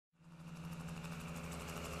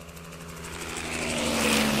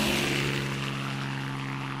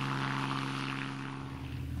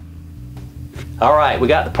Alright, we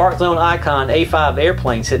got the Parkzone Icon A5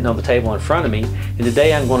 airplane sitting on the table in front of me, and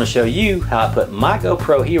today I'm going to show you how I put my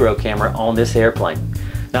GoPro Hero camera on this airplane.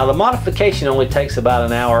 Now the modification only takes about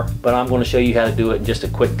an hour, but I'm going to show you how to do it in just a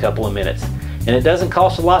quick couple of minutes. And it doesn't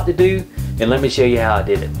cost a lot to do, and let me show you how I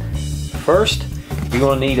did it. First, you're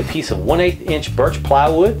going to need a piece of 1/8 inch birch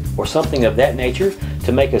plywood or something of that nature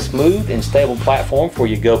to make a smooth and stable platform for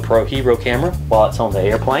your GoPro Hero camera while it's on the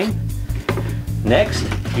airplane. Next,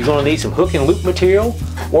 you're going to need some hook and loop material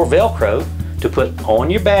or Velcro to put on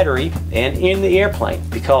your battery and in the airplane,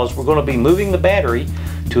 because we're going to be moving the battery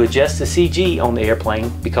to adjust the CG on the airplane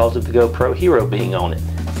because of the GoPro Hero being on it.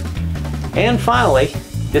 And finally,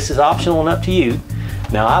 this is optional and up to you.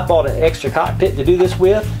 Now I bought an extra cockpit to do this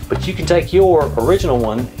with, but you can take your original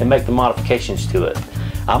one and make the modifications to it.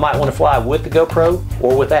 I might want to fly with the GoPro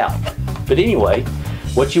or without. But anyway,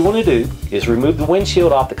 what you want to do is remove the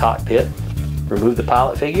windshield off the cockpit, remove the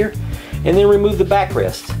pilot figure, and then remove the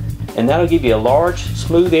backrest. And that'll give you a large,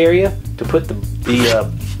 smooth area to put the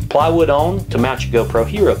plywood on to mount your GoPro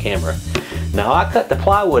Hero camera. Now I cut the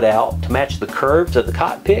plywood out to match the curves of the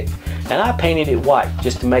cockpit, and I painted it white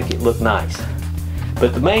just to make it look nice.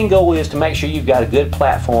 But the main goal is to make sure you've got a good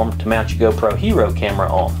platform to mount your GoPro Hero camera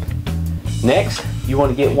on. Next, you want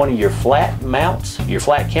to get one of your flat mounts, your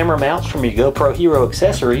flat camera mounts from your GoPro Hero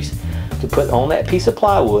accessories to put on that piece of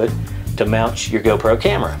plywood to mount your GoPro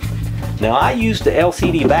camera. Now I used the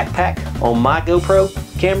LCD backpack on my GoPro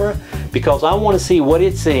camera because I want to see what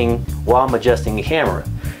it's seeing while I'm adjusting the camera.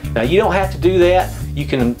 Now you don't have to do that. You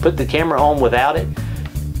can put the camera on without it,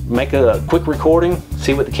 make a quick recording,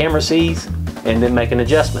 see what the camera sees, and then make an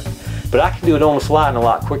adjustment. But I can do it on the fly and a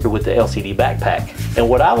lot quicker with the LCD backpack. And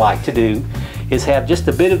what I like to do is have just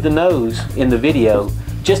a bit of the nose in the video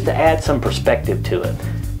just to add some perspective to it.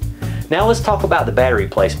 Now let's talk about the battery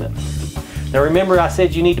placement. Now remember I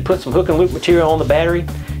said you need to put some hook and loop material on the battery.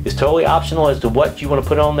 It's totally optional as to what you want to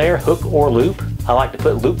put on there, hook or loop. I like to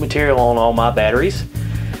put loop material on all my batteries.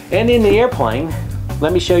 And in the airplane,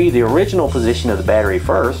 let me show you the original position of the battery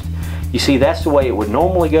first. You see that's the way it would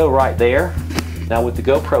normally go right there. Now with the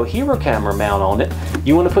GoPro Hero camera mount on it,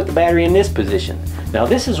 you want to put the battery in this position. Now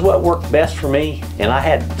this is what worked best for me, and I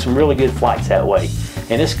had some really good flights that way.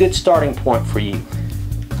 And it's a good starting point for you.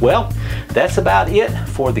 Well, that's about it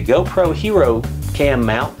for the GoPro Hero cam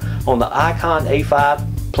mount on the Icon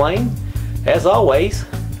A5 plane. As always,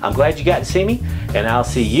 I'm glad you got to see me, and I'll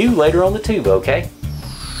see you later on the tube, okay?